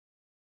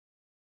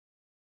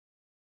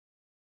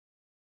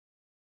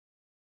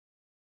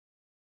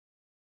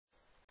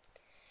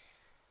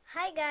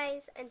Hi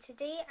guys, and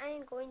today I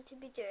am going to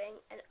be doing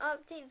an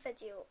update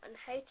video on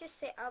how to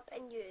set up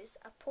and use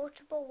a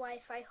portable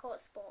Wi-Fi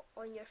hotspot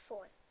on your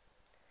phone.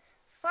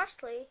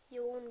 Firstly,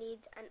 you will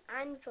need an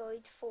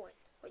Android phone,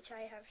 which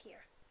I have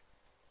here.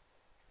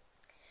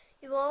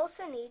 You will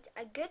also need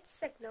a good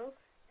signal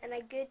and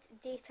a good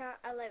data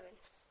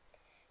allowance.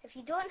 If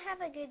you don't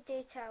have a good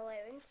data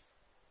allowance,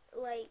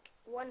 like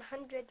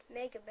 100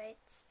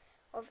 megabits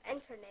of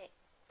internet,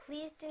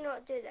 please do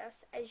not do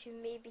this as you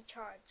may be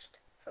charged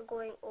for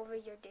going over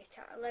your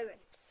data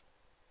allowance.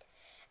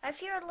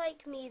 If you're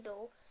like me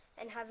though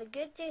and have a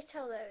good data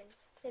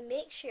allowance, then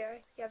make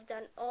sure you have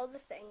done all the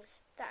things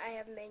that I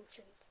have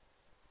mentioned.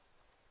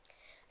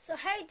 So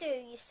how do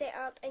you set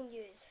up and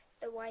use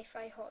the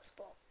Wi-Fi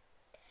hotspot?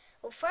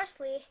 Well,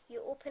 firstly,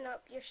 you open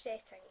up your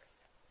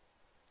settings.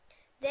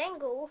 Then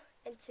go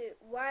into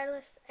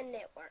wireless and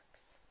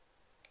networks.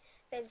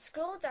 Then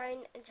scroll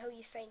down until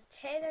you find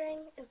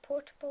tethering and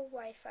portable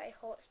Wi-Fi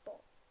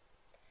hotspot.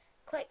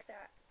 Click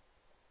that.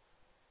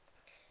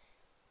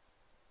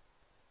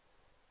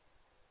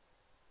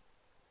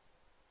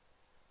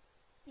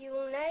 You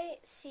will now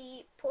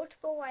see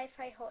portable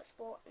Wi-Fi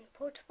hotspot and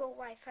portable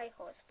Wi-Fi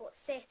hotspot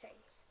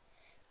settings.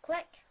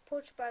 Click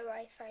portable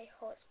Wi-Fi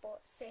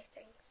hotspot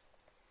settings.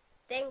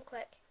 Then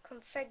click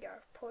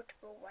configure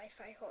portable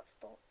Wi-Fi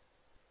hotspot.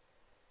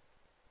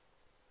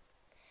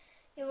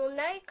 You will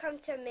now come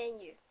to a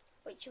menu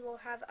which will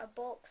have a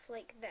box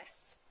like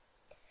this.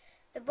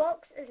 The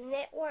box is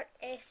Network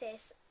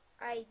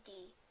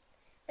SSID.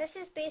 This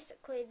is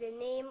basically the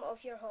name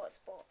of your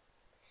hotspot.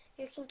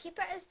 You can keep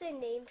it as the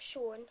name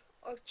shown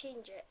or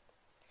change it.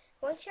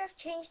 Once you have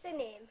changed the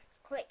name,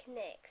 click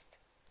Next.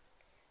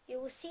 You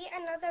will see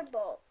another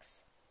box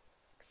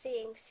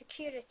saying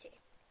Security.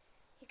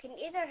 You can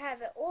either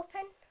have it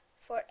open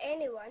for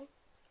anyone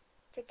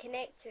to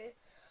connect to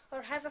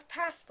or have a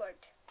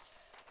password,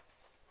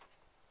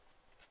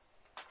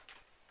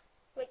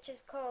 which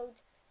is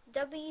called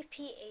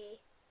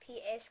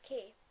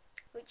WPA-PSK,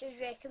 which is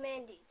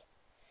recommended.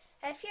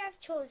 If you have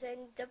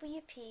chosen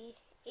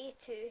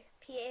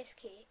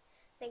WPA2-PSK,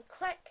 then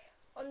click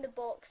on the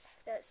box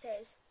that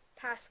says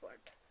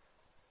password,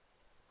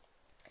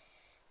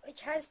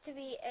 which has to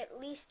be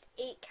at least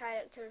 8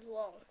 characters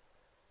long.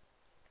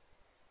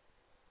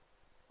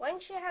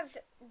 Once you have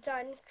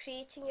done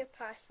creating your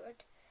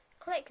password,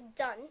 click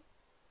Done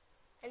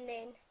and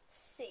then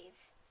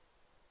Save.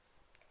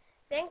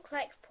 Then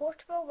click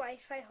Portable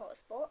Wi-Fi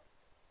Hotspot.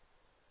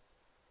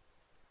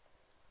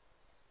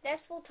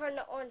 This will turn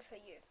it on for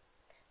you.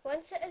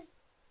 Once it is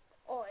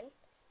on,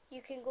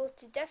 you can go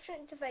to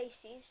different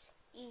devices,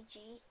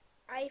 e.g.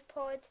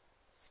 iPod,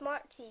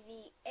 Smart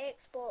TV,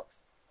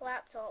 Xbox,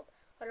 laptop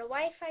or a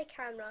Wi-Fi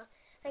camera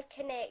and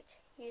connect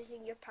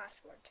using your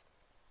password.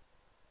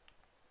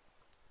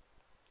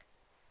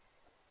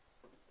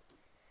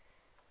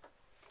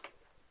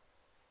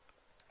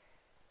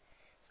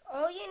 So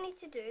all you need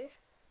to do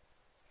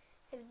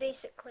is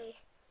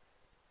basically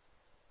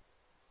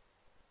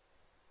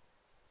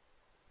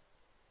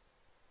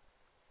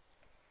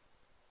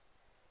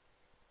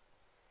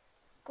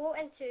go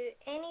into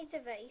any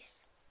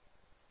device,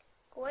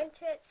 go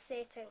into its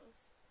settings,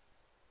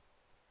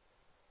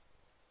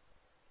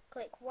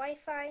 click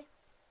Wi-Fi,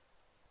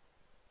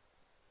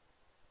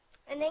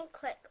 and then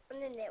click on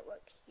the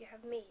network you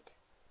have made.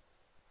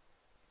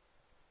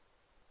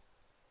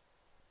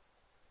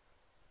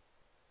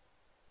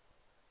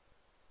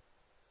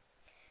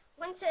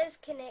 Once it is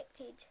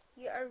connected,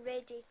 you are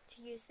ready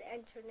to use the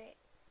internet.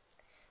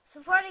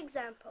 So for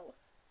example,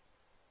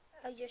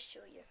 I'll just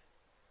show you.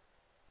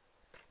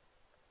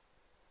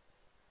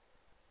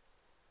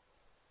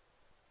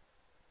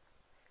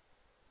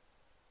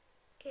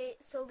 Okay,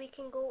 so we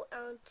can go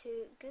on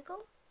to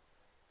Google.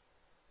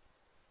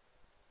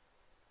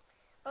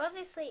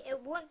 Obviously,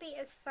 it won't be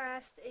as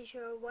fast as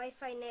your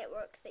Wi-Fi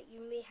network that you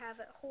may have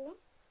at home,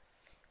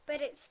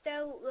 but it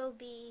still will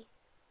be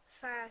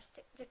fast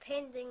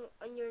depending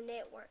on your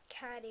network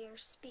carrier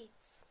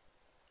speeds.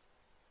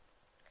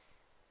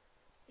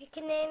 We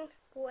can then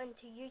go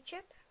into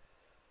YouTube.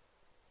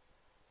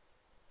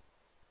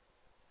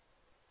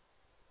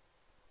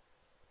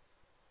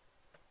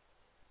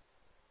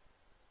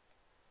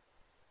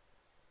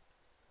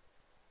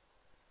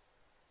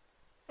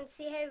 And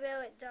see how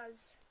well it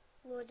does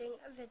loading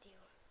a video.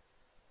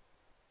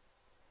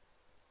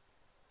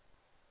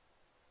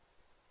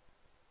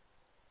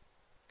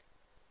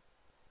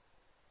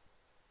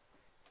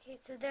 Okay,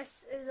 so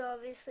this is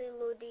obviously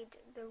loaded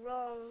the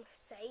wrong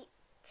site.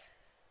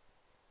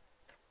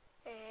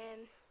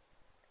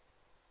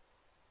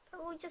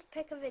 But we'll just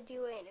pick a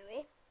video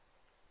anyway.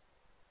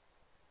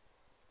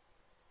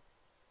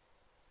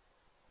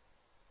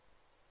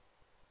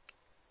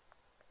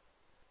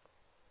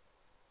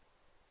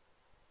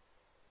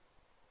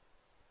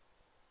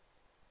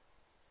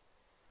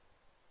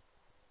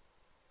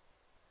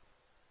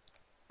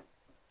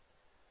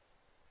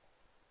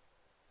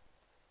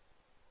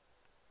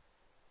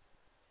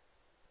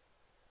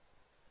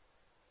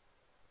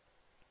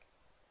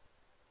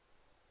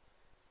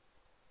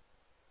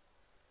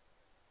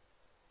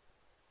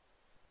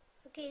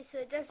 Okay, so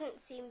it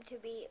doesn't seem to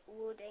be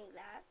loading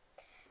that.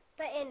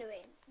 But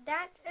anyway,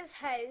 that is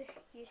how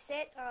you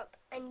set up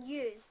and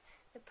use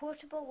the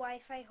portable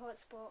Wi-Fi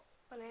hotspot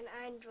on an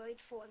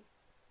Android phone.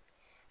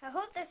 I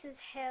hope this has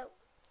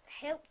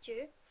helped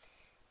you.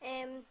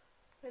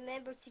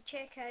 Remember to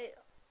check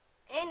out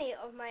any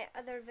of my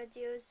other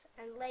videos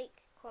and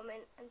like,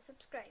 comment and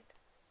subscribe.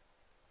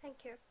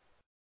 Thank you.